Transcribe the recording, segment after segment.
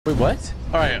Wait, what?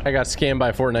 All right, I got scammed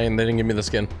by Fortnite and they didn't give me the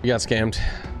skin. We got scammed.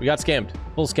 We got scammed.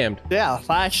 Full scammed. Yeah,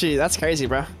 actually, that's crazy,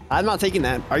 bro. I'm not taking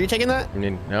that. Are you taking that? I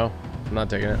mean, no, I'm not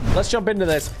taking it. Let's jump into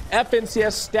this.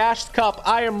 FNCS Stashed Cup.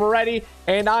 I am ready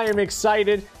and I am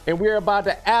excited and we're about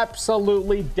to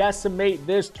absolutely decimate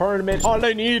this tournament. All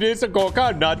I need is a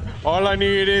coconut. All I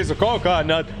need is a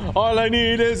coconut. All I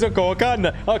need is a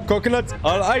coconut. A coconut's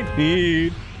all I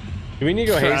need. Do we need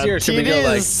to go hazy or should we go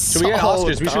like, should we get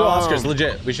Oscars? We should go Oscars,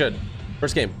 legit. We should.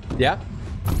 First game. Yeah?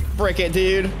 Frick it,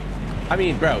 dude. I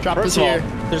mean, bro, first of all,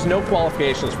 there's no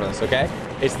qualifications for this, okay?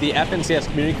 It's the FNCS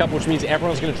Community Cup, which means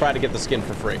everyone's going to try to get the skin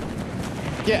for free.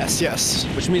 Yes, yes.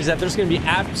 Which means that there's going to be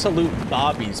absolute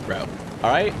bobbies, bro.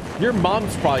 All right? Your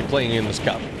mom's probably playing in this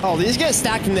cup. Oh, these get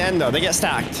stacked in the end, though. They get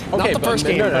stacked. Okay, not the first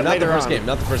game, but not the later first on. game.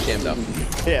 Not the first game, though.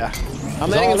 Yeah. I'm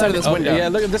landing inside of this window. Yeah,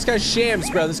 look at this guy's shams,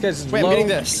 bro. This guy's Wait, low. I'm getting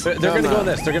this. They're going to go in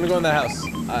this. They're going to go in that house.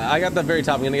 I got the very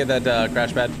top. I'm going to get that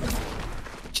crash pad.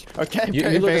 Okay, you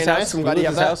look very this nice. house. I'm glad you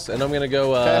have that. House, and I'm gonna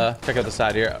go check out the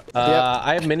side here.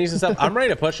 I have minis and stuff. I'm ready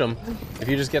to push them. If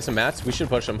you just get some mats, we should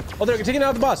push them. Oh, they're taking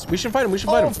out the bus. We should fight them. We should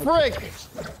fight them. Oh, frick!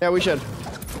 Yeah, we should.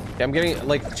 Okay, I'm getting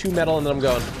like 2 metal, and then I'm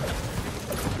going.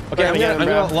 Okay, I'm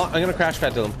gonna crash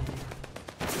pad to them.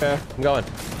 Okay, I'm going.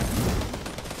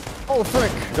 Oh,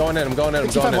 frick! I'm going in. I'm going in.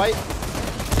 I'm going in. White.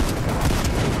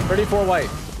 34 white.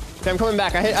 Okay, I'm coming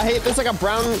back. I hate. There's like a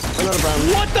brown. Another brown.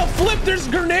 What the flip? There's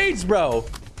grenades, bro.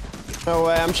 No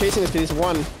way, I'm chasing this kid. He's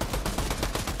one.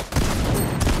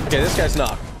 Okay, this guy's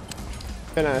knocked.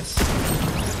 Very nice.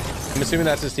 I'm assuming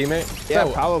that's his teammate? Yeah,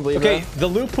 bro, probably, okay, bro. the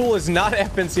loot pool is not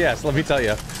FNCS, let me tell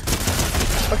you.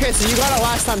 Okay, so you got it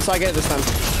last time, so I get it this time.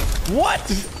 What?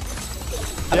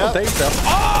 I don't think so.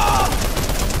 Oh!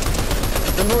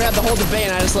 Remember we had the whole debate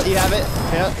and I just let you have it?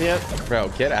 Yep. Bro,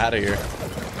 get out of here.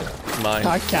 Mine.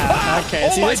 I can't.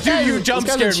 Oh my dude, you jump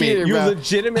scared me. You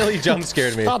legitimately jump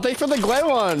scared me. Oh, thanks for the glare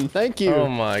one. Thank you. Oh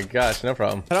my gosh, no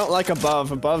problem. I don't like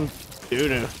above. Above,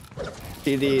 doo-doo.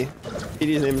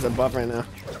 PD's name is above right now.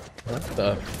 What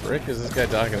the frick is this guy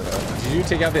talking about? Did you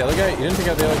take out the other guy? You didn't take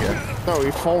out the other guy. No, we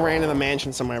full ran in the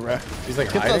mansion somewhere, bro. He's like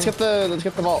hiding? Let's get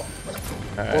the vault.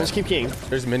 All right. We'll just keep keying.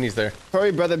 There's minis there.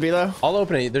 Hurry, brother Bilo. I'll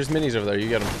open it. There's minis over there. You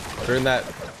get them. They're in that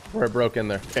where it broke in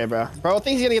there. Okay, bro. Bro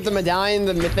thinks he's gonna get the medallion,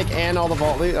 the mythic, and all the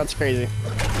vault loot. That's crazy.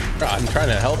 Bro, I'm trying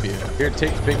to help you. Here,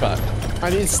 take the big pot. I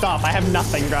need stuff. I have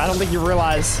nothing, bro. I don't think you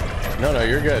realize. No,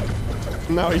 you're good.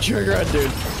 No, you're good, dude.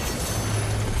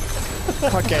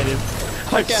 Okay, dude.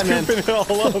 I'm scooping it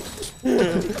all up.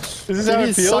 Is this how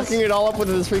it feels? He's sucking it all up with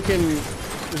his freaking...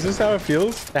 Is this how it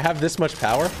feels? To have this much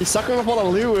power? He's sucking up all the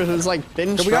loot with his like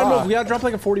thin straw. We gotta move. We gotta drop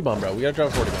like a 40 bomb, bro. We gotta drop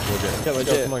a 40 bomb. Legit. Yeah,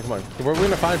 legit. Yo, come on. We're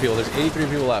gonna find people. There's 83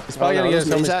 people left. He's probably gonna get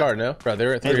his homie's card, no? Bro,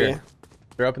 they're here.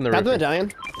 They're up in the roof. Have the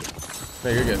medallion. No,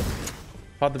 you're good.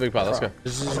 Pop the big pot. Let's go.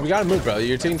 We gotta move, bro.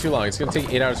 You're taking too long. It's gonna take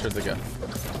 8 hours for it to go.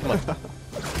 Come on.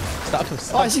 Stop.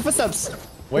 Oh, I see footsteps.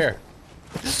 Where?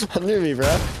 Near me, bro.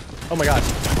 Oh my god.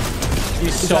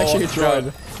 He's so actually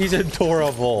drunk. He's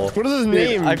adorable. What is his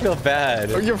name? I feel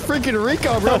bad. Oh, you're freaking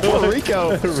Rico, bro. Poor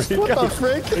Rico. What the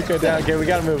frick? Rico down. Okay, we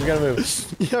gotta move.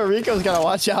 Yeah, Rico's gotta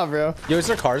watch out, bro. Yo, is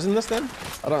there cars in this then?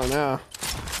 I don't know.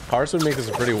 Cars would make this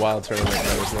a pretty wild tournament.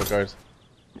 There's no cars.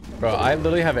 Bro, I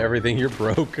literally have everything. You're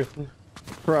broke.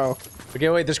 Bro. Okay,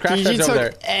 wait. There's crash pads over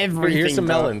there. Everything, here's some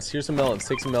melons. Here's some melons.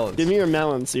 Take some melons. Give me your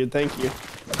melons, dude. Thank you.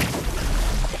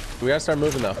 We gotta start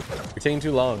moving though. We're taking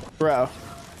too long. Bro.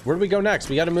 Where do we go next?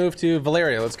 We gotta move to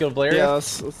Valeria. Let's go to Valeria. Yeah,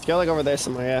 let's go like over there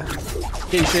somewhere, yeah.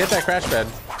 Okay, you should hit that crash pad.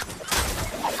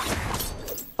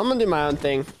 I'm gonna do my own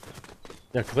thing.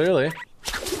 Yeah, clearly.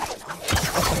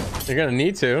 You're gonna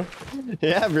need to.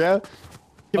 Yeah, bro.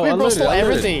 People stole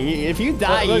everything. If you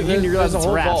die, you realize it's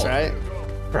rats, right?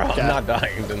 Bro, I'm not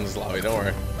dying in this lobby. Don't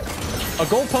worry. A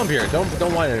gold pump here.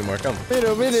 Don't whine anymore. Come.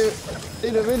 Video.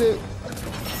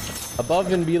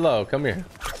 Above and below. Come here.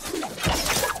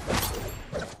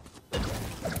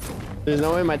 There's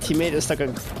no way my teammate just stuck a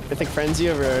mythic frenzy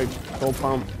over a gold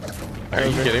pump. Are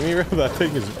you kidding me, bro? That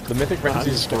thing is the mythic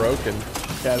frenzy is broken.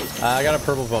 Yeah. I got a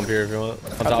purple pump here if you want.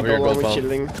 On top of your gold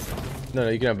pump. No,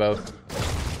 you can have both.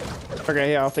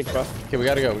 Okay, yeah, I'll take both. Okay, we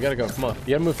gotta go. Come on.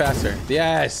 You gotta move faster.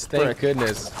 Yes, thank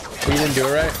goodness. You didn't do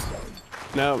it right?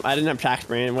 No, I didn't have tact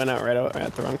brain. It went out right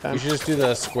at the wrong time. You should just do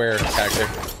the square tactic.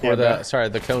 Or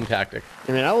the cone tactic.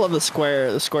 I mean, I love the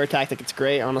square tactic. It's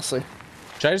great, honestly.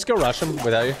 Should I just go rush him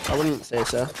without you? I wouldn't say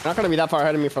so. You're not gonna be that far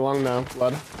ahead of me for long now,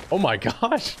 blood. Oh my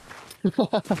gosh.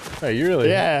 Hey, you really?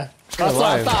 Yeah. That's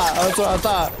what I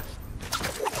thought.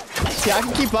 See, I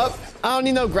can keep up. I don't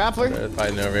need no grappler.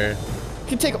 Fighting over here. You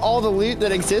can take all the loot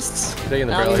that exists. Taking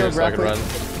the barrel here so I can run.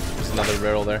 Just another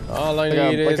barrel there. All I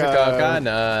need is a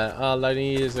coconut. All I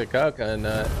need is a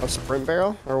coconut. A sprint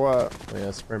barrel or what? Oh,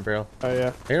 yeah, sprint barrel. Oh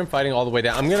yeah. I hear him fighting all the way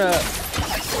down. I'm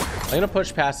gonna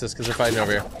push past this because they're fighting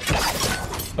over here.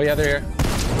 Oh yeah, they're here.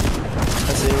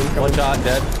 I see him. One shot,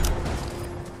 dead.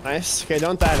 Nice. Okay,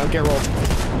 don't die. Don't get rolled.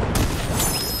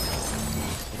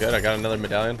 Good. I got another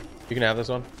medallion. You can have this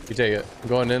one. You take it. I'm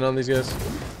going in on these guys.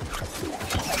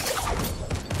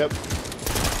 Yep.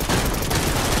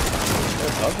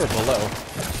 Above or below?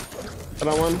 Put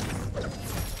on one.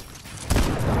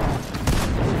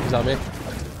 He's on me.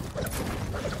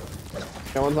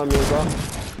 That one's on me as well.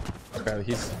 Okay,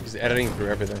 he's editing through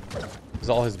everything. This is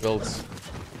all his builds.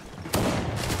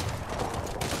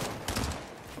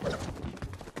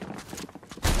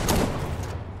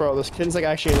 Bro, this kid's like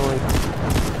actually annoying.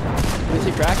 Is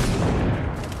he cracked?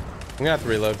 I'm gonna have to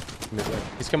reload.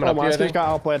 He's coming up here, I think. Got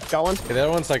outplayed. Got one. Okay, the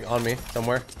other one's like on me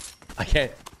somewhere. I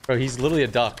can't. Bro, he's literally a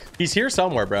duck. He's here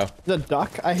somewhere, bro. The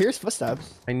duck? I hear his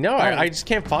footsteps. I know. I just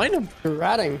can't find him. You're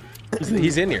ratting.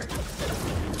 He's in here.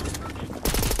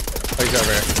 Oh, he's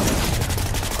over here.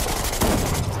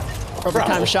 Perfect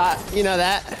time shot. You know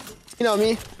that. You know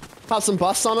me. Pop some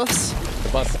busts on us. The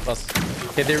bus.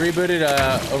 Okay, they rebooted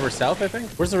over south, I think.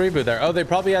 Where's the reboot there? Oh, they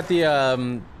probably at the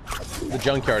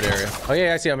junkyard area. Oh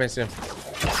yeah, I see him. I see him.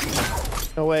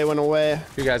 No way, went away.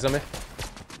 You guys on me?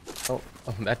 Oh,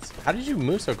 that's. How did you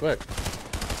move so quick?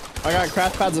 I got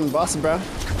crash pads and busts, bro.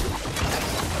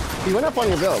 He went up on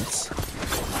your builds.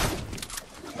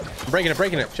 I'm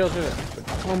breaking it. Chill.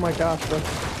 Oh my gosh, bro.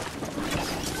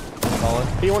 Falling.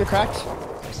 Do you want cracked?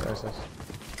 Nice.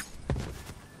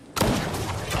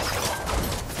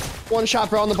 One shot,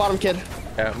 bro, on the bottom kid.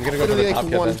 Yeah, I'm gonna go for the top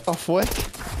kid then. A foot.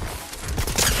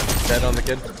 Dead on the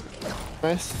kid.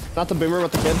 Nice. Not the boomer,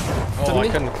 but the kid. Oh, 70?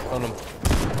 I couldn't own him.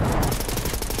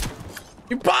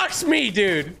 You boxed me,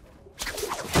 dude!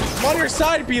 I'm on your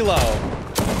side, below.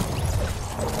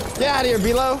 Get out of here,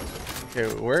 below. Okay,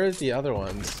 where are the other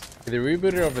ones? They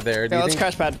rebooted over there. Yeah, let's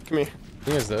crash pad. Come here. I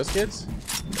think it's those kids?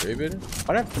 They rebooted?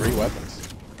 Why'd I have 3 weapons?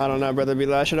 I don't know, brother,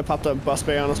 below. I should have popped a bus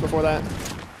bay on us before that.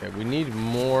 Okay, we need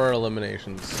more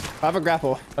eliminations. I have a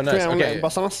grapple. Oh, nice. Okay.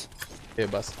 Bus on us? Yeah,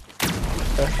 bus.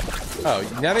 Oh,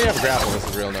 now they have a grapple. This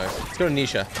is real nice. Let's go to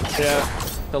Nisha. Yeah.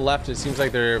 To the left, it seems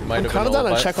like there might have been kind of down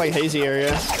a to check like hazy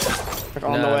area. Like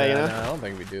on the way, you know? No, I don't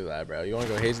think we do that, bro. You want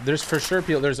to go hazy? There's for sure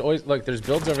people. There's always look. There's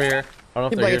builds over here. I don't know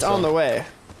if they're like here. It's on the way.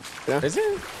 Yeah. Is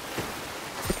it?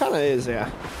 It kind of is,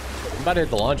 yeah. I'm about to hit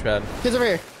the launch pad. Kids over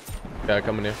here. Yeah,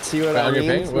 coming in. See what I on mean?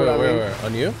 your ping? Where?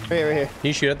 On you? Right here. Can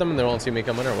you shoot at them and they won't see me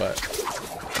coming or what?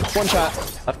 One shot.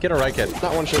 Left kid or right kid?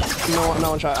 Not one shot. No, not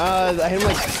one shot. I hit him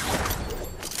like.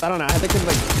 I don't know. I think it's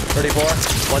like 34.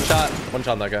 One shot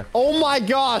on that guy. Oh my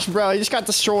gosh, bro! He just got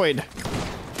destroyed.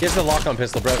 He has the lock-on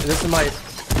pistol, bro. This is my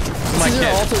your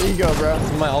alter ego, bro.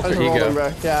 This is my alter ego. Rolling,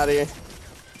 bro. Get out of here.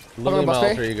 Literally my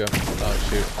alter ego. Oh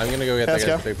shoot! I'm gonna go get that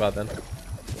guy's big pot then.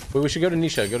 Wait, we should go to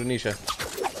Nisha. Go to Nisha.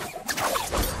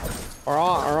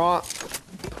 Alright.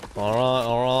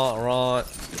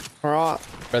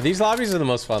 Bro, these lobbies are the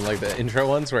most fun. Like the intro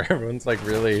ones where everyone's like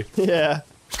really. Yeah.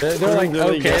 They're like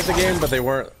really okay at the game, but they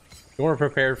weren't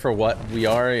prepared for what we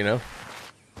are, you know.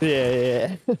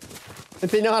 Yeah.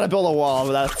 If they know how to build a wall,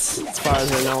 but that's as far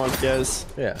as I know one goes.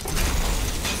 Yeah.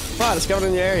 Wow, discovered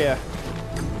in the area.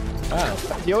 Wow.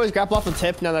 Do you always grapple off the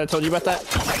tip now that I told you about that?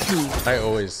 I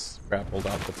always grappled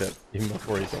off the tip, even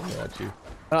before you told me that you.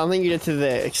 I don't think you did to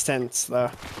the extent, though.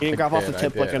 You didn't grab off the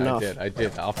tip like enough. I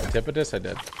did. Off the tip of this, I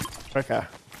did. Okay.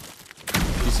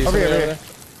 You see something over there?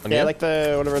 Yeah, like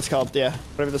the, whatever it's called. Yeah,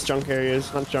 whatever this junk area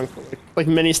is. Not junk. Like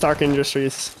mini Stark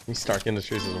Industries. These Stark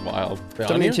Industries is wild.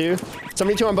 72.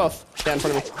 72 on both. Yeah, in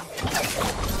front of me.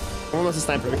 One was a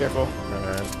sniper. Be careful.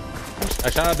 Alright.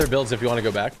 I shot out their builds if you want to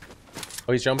go back.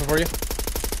 Oh, he's jumping for you?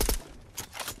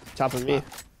 Top of me.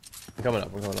 I'm coming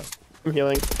up. I'm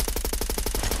healing.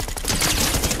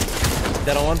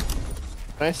 Dead on one.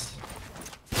 Nice.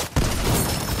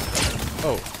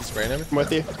 Oh, he's spraying him? I'm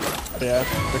with you. Yeah,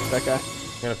 fix that guy.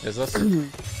 He's gonna fizz us.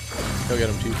 Go get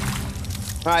him, Chief.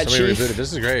 Alright, Somebody Chief. rebooted.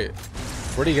 This is great.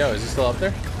 Where'd he go? Is he still up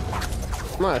there?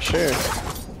 I'm not sure.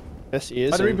 Yes, he is.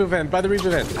 By the reboot vent. By the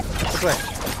reboot vent. This way.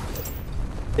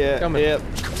 Yeah. Coming. Yep.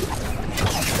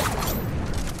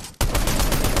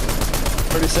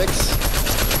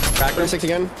 36. Back 36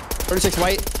 again. 36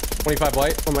 white. 25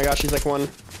 white. Oh my gosh, he's like one.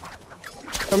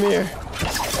 Come here.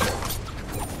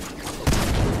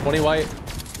 20 white.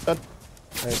 That.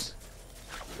 Nice.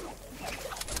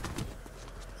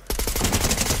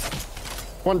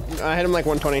 I hit him like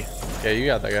 120. Yeah, you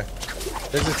got that guy.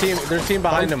 There's a team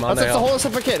behind him on That's the the hill. whole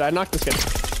separate kid. I knocked this kid.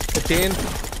 15.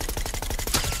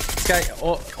 This guy,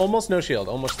 almost no shield.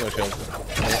 Almost no shield.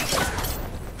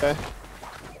 Okay.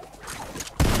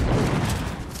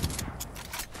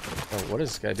 Oh, what is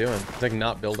this guy doing? He's like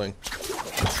not building.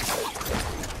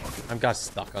 I've got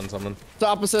stuck on something. It's the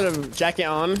opposite of jacket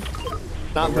on.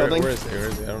 Not building. Where is he? Where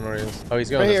is he? I don't know where he is. Oh,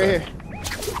 he's going right this here, way.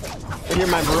 Right here,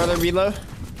 my brother reload.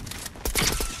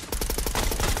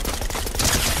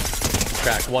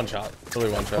 Crack. One shot.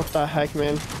 Really one shot. What the heck,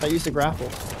 man? I used to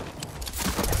grapple.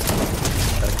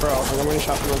 Bro, I'm gonna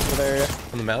shot from over there.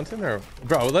 On the mountain, or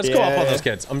bro? Let's go up on those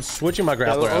kids. I'm switching my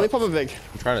grappler Only out. pop a big.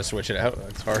 I'm trying to switch it out.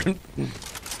 It's hard. I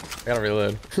gotta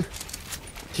reload.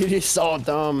 Dude, he's so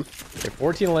dumb. Okay,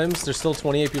 14 limbs. There's still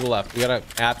 28 people left. We gotta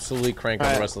absolutely crank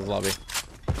on the rest of the lobby.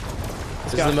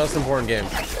 This is the most important game.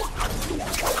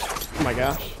 Oh my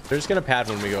gosh. They're just gonna pad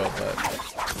when we go up, but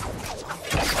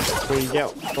we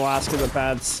get the last of the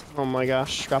pads. Oh my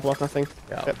gosh. Grapple off nothing.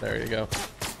 yeah, yep. There you go.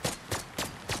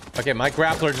 Okay, my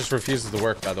grappler just refuses to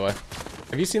work, by the way.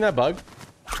 Have you seen that bug?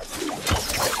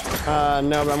 No, but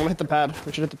I'm gonna hit the pad.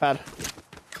 We should hit the pad.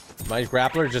 My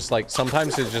grappler just like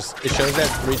sometimes it shows that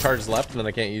 3 charges left and then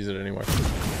I can't use it anymore.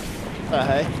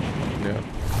 Hey. Yeah.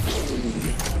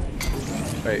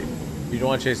 Wait, you don't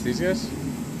want to chase these guys?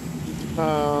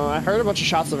 I heard a bunch of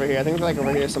shots over here. I think they're like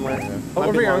over here somewhere. Yeah. Oh,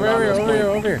 over here. Oh, yeah.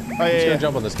 Oh, I'm just yeah. gonna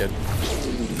jump on this kid.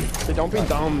 Hey, don't be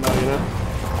dumb though, you know?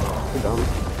 Be dumb.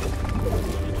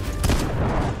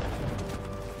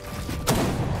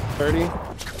 30.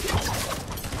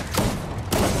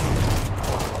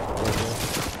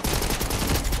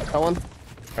 That one.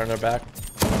 Turn their back.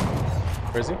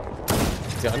 Where is he?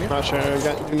 Is he on you? Not sure.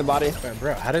 Got in the body. Man,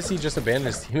 bro, how does he just abandon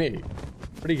his teammate?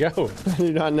 Where'd he go?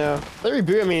 You don't know. The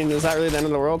reboot, I mean, is that really the end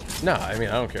of the world? No, I mean,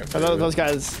 I don't care. Those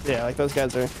guys, yeah, like those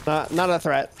guys are not a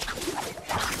threat.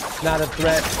 Not a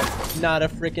threat. Not a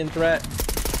freaking threat.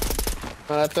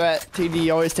 Not a threat.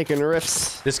 TD always taking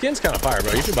riffs. This skin's kind of fire,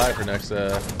 bro. You should buy it for next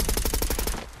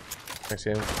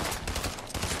game.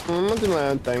 I'm gonna do my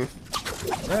own thing.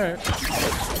 Alright.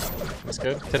 That's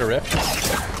good. Hit a riff.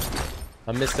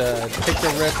 I missed a take a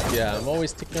riff. Yeah, I'm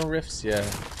always taking riffs. Yeah.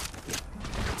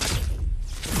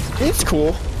 It's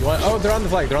cool. You want? Oh, they're on the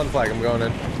flag. They're on the flag. I'm going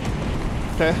in.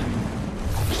 Okay.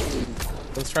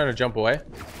 One's trying to jump away.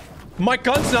 My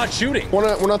gun's not shooting.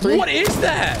 103. What is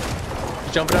that?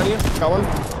 Jumping on you? Got one.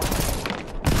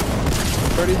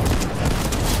 30.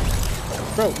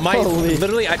 Bro,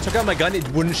 literally, I took out my gun. It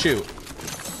wouldn't shoot.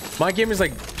 My game is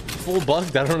like full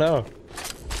bugged. I don't know.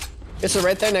 Yeah, so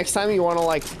right there, next time you want to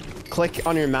like click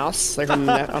on your mouse, like on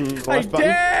the left button.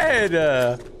 I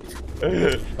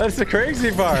did. That's the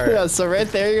crazy part. Yeah, so right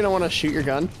there, you're gonna want to shoot your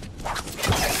gun.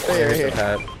 Where's the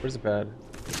pad? Where's the pad?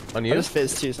 On you? I just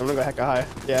fizz too, so I'm gonna go hecka high.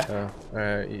 Yeah. Oh,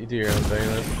 alright, you do your own thing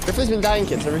then. Ripley's been dying,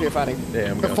 kids. Over here fighting.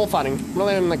 Yeah, I'm We're going. full fighting. I'm gonna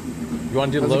land like. You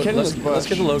want to do the low? Let's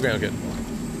get the low ground kid.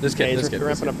 This kid. We're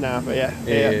ramping up now, but yeah.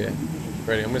 Yeah.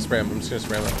 Ready? I'm gonna spray him. I'm just gonna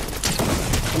spray him up.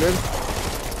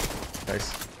 100.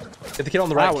 Nice. Get the kid on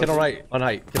the right. Kid on right. On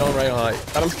height. Kid on right. On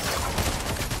height. Got him.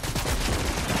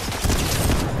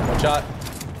 One shot.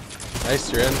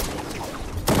 Nice. You're in.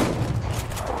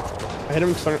 I hit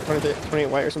him 28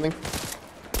 white or something.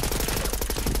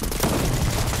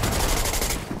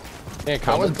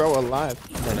 How was bro alive?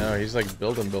 I don't know. He's like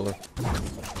building.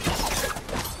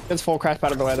 It's full crash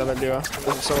pad by the way, the other duo.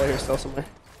 There's a solo here still somewhere.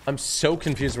 I'm so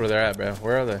confused where they're at, bro.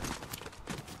 Where are they?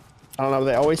 I don't know.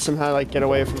 They always somehow like get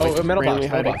away from. Like, oh, metal box.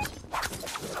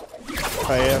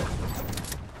 Oh yeah.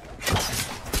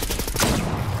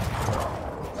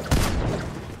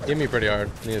 Hit me pretty hard.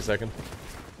 Need a second.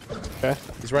 Okay.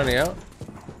 He's running out.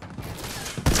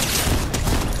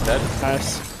 Dead.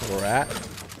 Nice. Rat.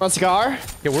 Let's go.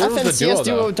 Yeah, where was the duo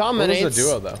though? Dominates. Where was the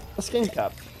duo though? Let's game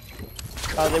cup.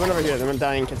 They went over here. They went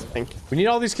dying kids, I think. We need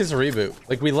all these kids to reboot.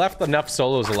 Like we left enough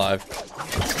solos alive.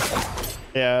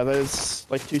 Yeah, there's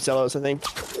like 2 solos, I think.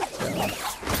 Yeah.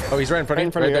 Oh, he's right in front of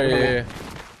you. Right there. Yeah.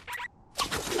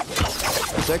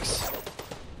 6.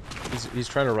 He's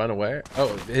trying to run away.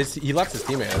 Oh, he left his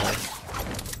teammate. I think.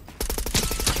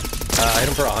 I hit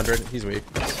him for 100. He's weak.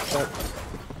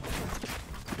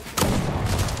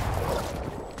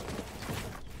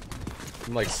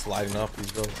 I'm like sliding off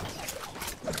these builds.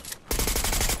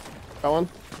 Got one.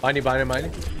 Behind you.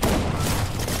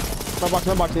 No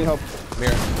box, need help. Come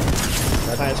here.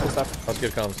 Nice, good stuff. That's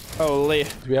good comms. Holy.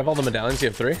 Do we have all the medallions? You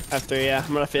have 3? I have 3, yeah.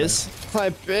 I'm gonna fizz. My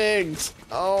bigs.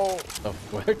 Oh. Oh,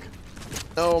 quick.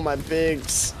 Oh, my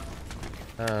bigs.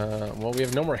 Well, we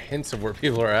have no more hints of where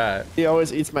people are at. He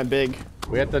always eats my big.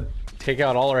 We have to take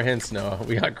out all our hints now.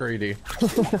 We got greedy.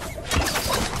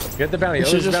 Get the bounty. You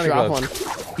should just drop one.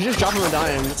 You should drop a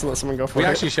medallion. Let's let someone go for it. We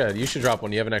actually should. You should drop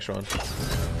one. You have an extra one.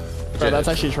 legit. Bro, that's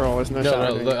actually troll. There's no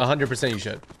shot. No, 100% you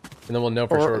should. And then we'll know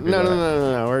for sure.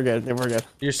 No. We're good. We're good.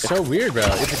 You're so weird, bro.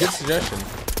 It's a good suggestion.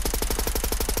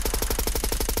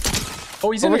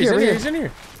 Oh, he's in here. He's in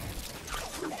here.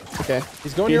 Okay.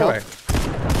 He's going your way.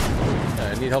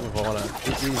 Yeah, I need help if I wanna.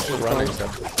 He's just running, so.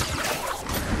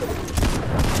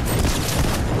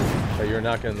 Oh, you're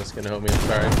not getting the skin, homie. I'm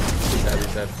sorry.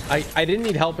 He's dead. I didn't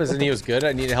need help as in he was good.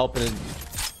 I needed help in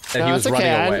that he was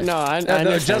running away.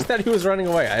 No, just that he was running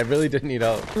away. I really didn't need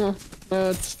help. No,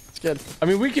 it's good. I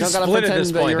mean, we can split at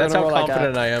this point. That's how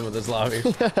confident I am with this lobby.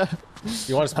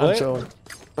 You want to split? No,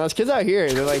 there's kids out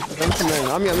here. They're like, don't come in.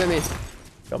 I'm me.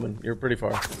 Coming. You're pretty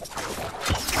far.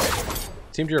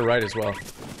 Team to your right as well.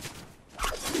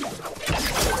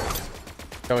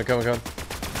 Coming.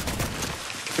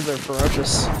 They're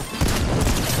ferocious.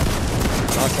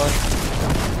 Knock one.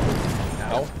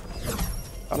 Ow.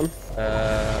 Got him.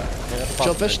 Yeah,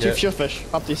 shieldfish, 2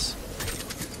 shieldfish. Pop these.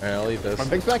 Alright, I'll eat this. My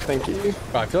big back, thank you.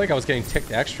 Bro, I feel like I was getting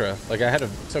ticked extra. Like I had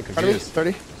so confused.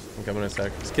 30. I'm coming in a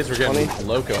sec. These kids were getting 20.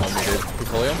 Loco on me, dude. Can you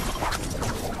pull him?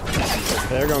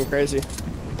 They're going crazy.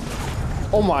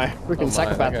 Oh my, freaking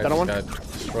psychopath. That one got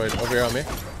destroyed. Over here on me.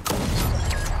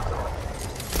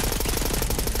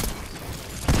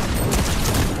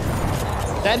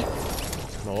 Dead.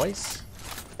 Nice.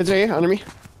 Kids right here, under me.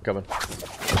 Coming.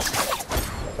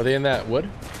 Are they in that wood?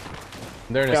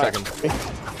 They're in a second.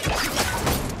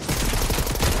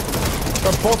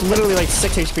 They're both literally like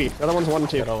 6 HP. The other one's 1 and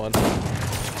 2. Got on one.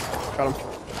 Got him.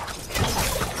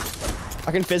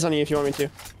 I can fizz on you if you want me to.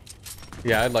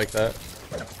 Yeah, I'd like that.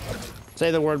 Say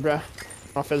the word, bruh.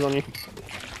 I'll fizz on you.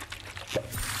 I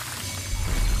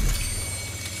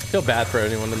feel bad for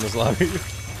anyone in this lobby.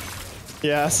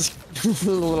 Yeah, this is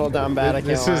a little down bad. I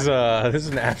can't lie. This is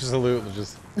an absolute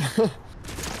just.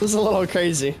 This is a little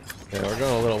crazy. Yeah, we're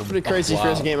going a little. Pretty crazy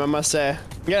first game, I must say.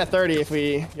 We got a 30 if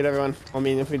we get everyone. I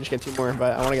mean, if we just get 2 more,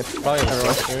 but I want to get probably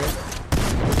everyone.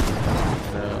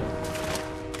 No.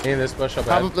 Hey, this bush up.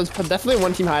 There's definitely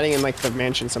one team hiding in like the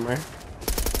mansion somewhere.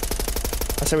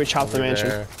 I say we chop the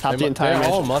mansion. Top the entire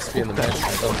mansion. They all must be in the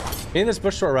mansion. In this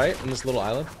bush to our right, in this little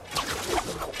island.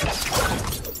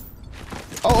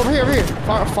 Oh, over here.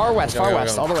 Far west,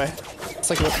 all the way. It's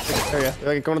like a area.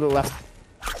 They're like going to the left.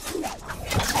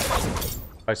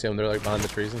 I see them. They're like behind the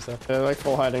trees and stuff. They're like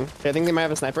full hiding. Okay, I think they might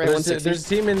have a sniper. There's a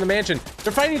team in the mansion.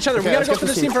 They're fighting each other. Okay, we gotta go for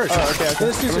this team first. Oh, okay.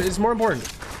 This team is more important.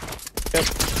 Yep.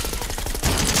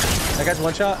 That guy's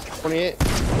 1 shot. 28.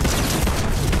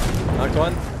 Knocked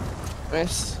 1.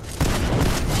 Nice.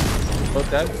 Both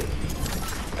dead.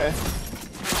 Okay.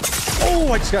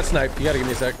 Oh, I just got sniped. You gotta give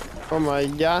me a sec. Oh my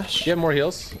gosh. You have more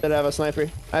heals? Did I have a sniper?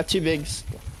 I have 2 bigs.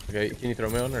 Okay, can you throw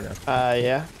me one or no?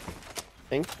 Yeah. I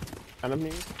think. Kind of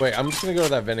maybe. Wait, I'm just gonna go to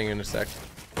that vending in a sec.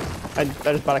 I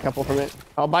just bought a couple from it.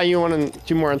 I'll buy you 1 and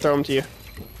 2 more and throw them to you.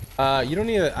 You don't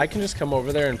need a, I can just come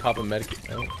over there and pop a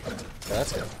medkit. Oh,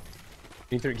 that's good.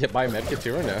 You need to get by a medkit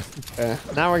too or no?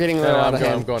 Now we're getting a little out of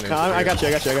hand. I'm going in. No, I got you.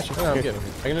 No, I'm good.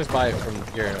 I can just buy it from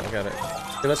here. I got it.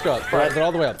 Okay, let's go. They're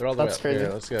all the way up. They're all the way up. Crazy. Yeah,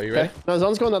 let's go. You ready? No,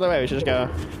 zone's going the other way. We should just go.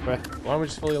 Why don't we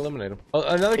just fully eliminate him? Oh,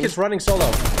 another kid's running solo.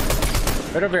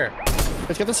 Right over here.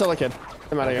 Let's get the solo kid.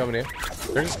 Come out of here. Coming in.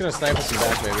 They're just gonna snipe us in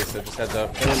back maybe, so just heads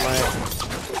up.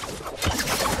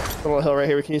 Little hill right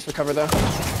here we can use for cover though.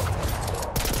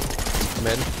 I'm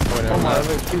in. Oh my,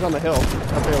 he's on the hill.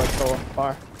 Up there like so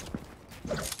far.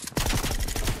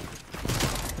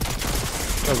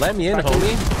 So let me in,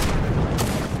 homie.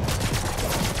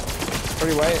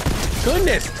 Pretty white.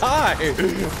 Goodness, Ty!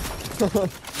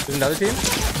 There's another team?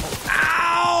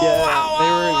 Ow! Yeah, they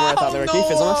were where I thought they were. Can you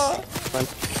fizz on us? Fine.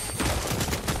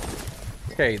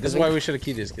 Okay, this is why we should have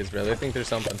keyed these kids, bro. They think there's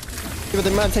something. Yeah, but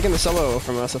they might have taken the solo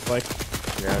from us if like.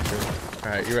 Yeah, true.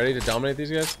 Alright, you ready to dominate these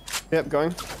guys? Yep,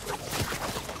 going.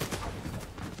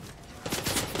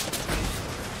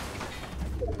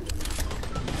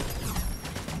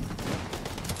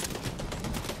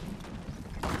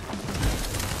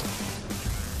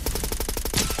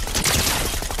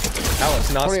 That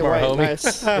was not smart, homie.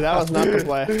 Nice. Yeah, that was not the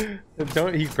play.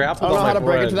 He grappled I don't know how to break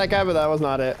forehead. into that guy, but that was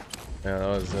not it. Yeah,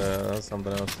 that was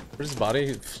something else. Where's his body?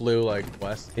 He flew like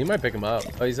west. He might pick him up.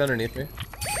 Oh, he's underneath me.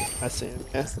 I see him. Yeah.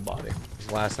 That's the body.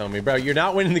 His last homie. Bro, you're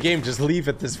not winning the game. Just leave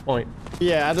at this point.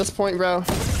 Yeah, at this point, bro.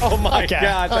 Oh my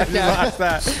god, I just lost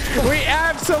that. We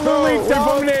absolutely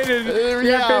dominated the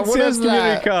FNCS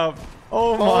Community Cup.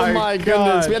 Oh my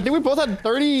goodness. I think we both had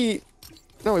 30.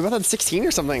 No, we both had 16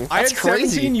 or something. That's I had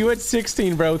crazy. 17, you had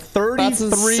 16, bro.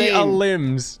 33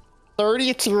 limbs.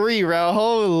 33, bro.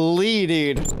 Holy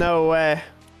dude. No way.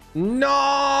 No.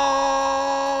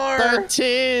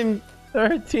 13.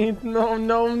 13th. No,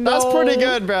 no, no. That's pretty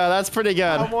good, bro. That's pretty good.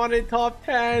 I wanted top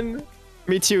 10.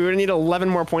 Me too. We're gonna need 11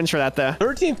 more points for that, though.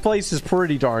 13th place is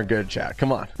pretty darn good, chat.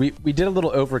 Come on. We did a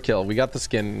little overkill. We got the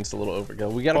skin. It's a little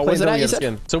overkill. We got to play until we get the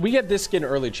skin. So we get this skin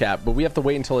early, chat, but we have to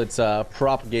wait until it's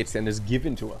propagates and is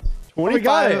given to us. Oh, we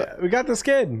got it. We got the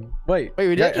skin. Wait,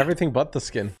 we did everything but the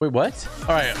skin. Wait, what? All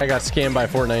right, I got scammed by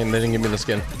Fortnite and they didn't give me the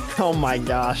skin. Oh my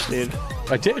gosh, dude.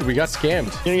 I did. We got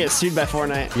scammed. You're gonna get sued by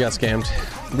Fortnite. We got scammed.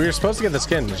 We were supposed to get the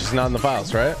skin, it's just not in the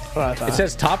files, right? It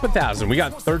says top 1,000. We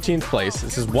got 13th place.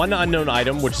 This is one unknown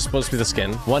item, which is supposed to be the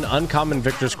skin. One uncommon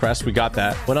Victor's Crest. We got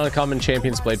that. One uncommon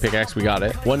Champion's Blade Pickaxe. We got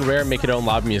it. One rare Make It Own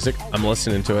Loud Music. I'm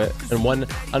listening to it. And one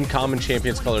uncommon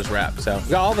Champion's Colors Wrap. So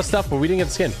we got all the stuff, but we didn't get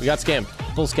the skin. We got scammed.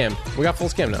 Full scam. We got full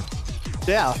scam now.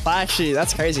 Yeah, actually,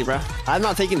 that's crazy, bro. I'm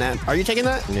not taking that. Are you taking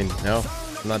that? I mean, no,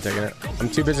 I'm not taking it. I'm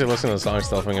too busy listening to the song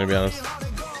stuff, I'm gonna be honest.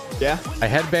 Yeah? I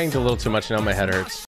headbanged a little too much, now my head hurts.